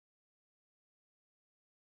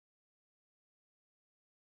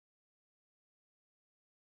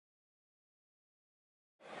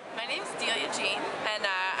Delia Jean, and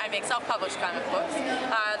I make self-published comic books.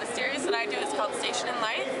 The series that I do is called Station in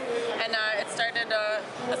Life, and it started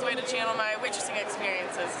as a way to channel my waitressing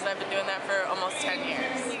experiences, because I've been doing that for almost 10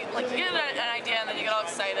 years. You get an idea, and then you get all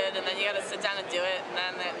excited, and then you gotta sit down and do it,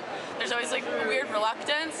 and then there's always like a weird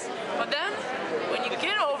reluctance, but then when you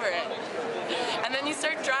get over it, and then you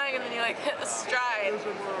start drawing, and then you like hit the stride,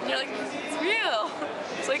 and you're like, it's real.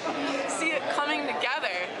 It's like, see it coming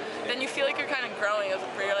together. Then you feel like you're kind of growing as a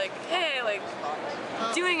where you're like, hey, like,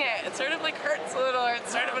 doing it. It sort of like hurts a little, or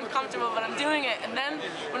it's sort of uncomfortable, but I'm doing it. And then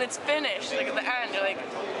when it's finished, like at the end, you're like,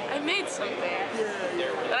 I made something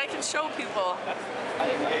that I can show people.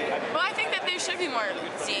 Well, I think that there should be more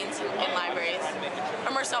zines in libraries,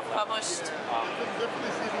 or more self-published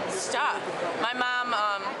stuff. My mom,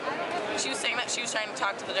 she was saying that she was trying to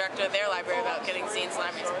talk to the director of their library about getting zines in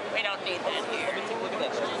libraries. We don't need that here.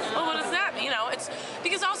 Well, what does that mean? You know, it's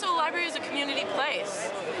because also a library is a community place,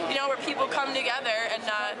 you know, where people come together, and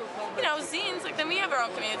you know, zines, like, then we have our own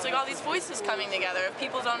community. It's like all these voices coming together of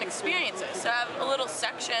people's own experiences. So have a little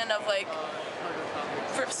section of like,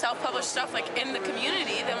 for self-published stuff like in the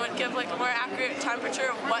community, then would give like a more accurate temperature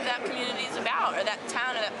of what that community is about, or that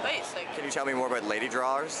town, or that place. Like, can you tell me more about Lady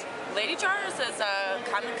Drawers? Lady Drawers is a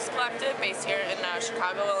comics collective based here in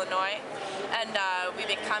Chicago, Illinois, and we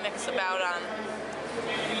make comics about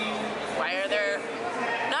why are there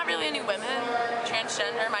not really any women,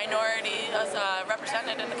 transgender, minority as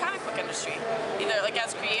represented in the comic book industry, either like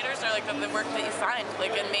as creators or like the work that you find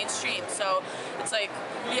like in mainstream. So it's like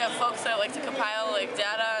we have folks that like to compile like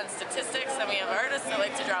data and statistics, and we have artists that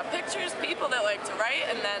like to draw pictures, people that like to write,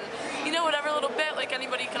 and then, you know, whatever little bit like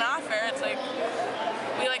anybody can offer, it's like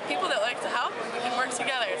we like people that like to help, we can work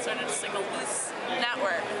together. It's sort of just like a loose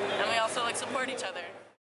network, and we also like support each other.